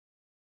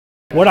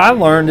What I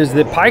learned is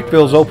that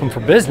Pikeville's open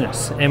for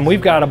business, and we've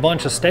got a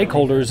bunch of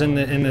stakeholders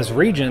in this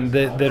region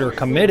that are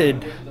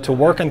committed to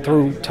working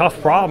through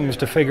tough problems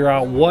to figure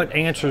out what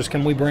answers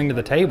can we bring to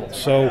the table.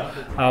 So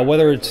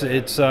whether it's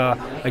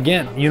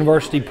again,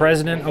 university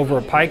president over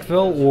at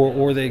Pikeville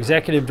or the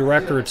executive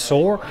director at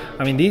SOAR,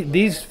 I mean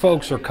these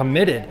folks are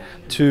committed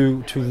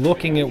to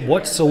looking at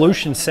what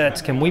solution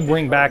sets can we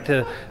bring back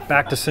to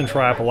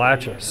Central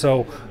Appalachia.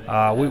 So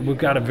we've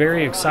got a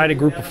very excited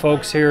group of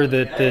folks here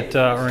that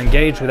are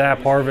engaged with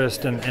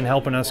Appharvest and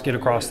helping us get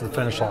across the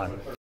finish line.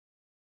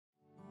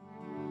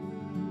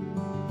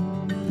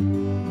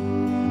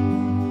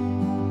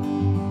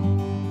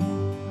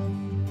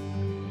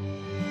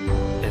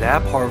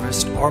 At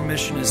Appharvest, our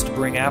mission is to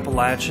bring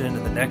Appalachia into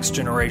the next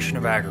generation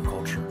of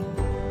agriculture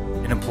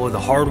and employ the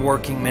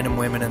hardworking men and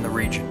women in the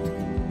region.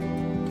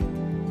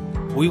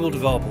 We will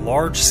develop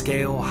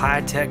large-scale,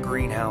 high-tech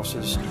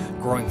greenhouses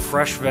growing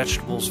fresh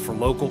vegetables for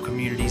local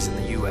communities in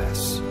the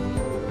U.S.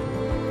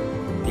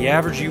 The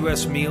average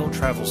U.S. meal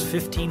travels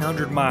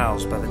 1,500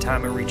 miles by the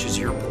time it reaches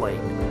your plate,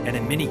 and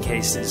in many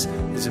cases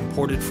is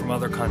imported from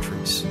other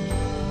countries.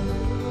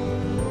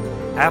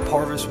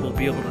 Appharvest will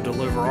be able to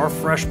deliver our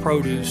fresh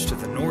produce to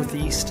the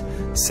northeast,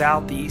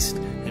 southeast,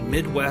 and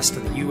midwest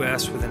of the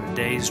U.S. within a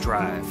day's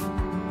drive.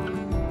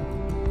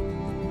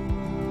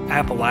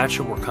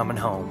 Appalachia, we're coming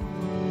home.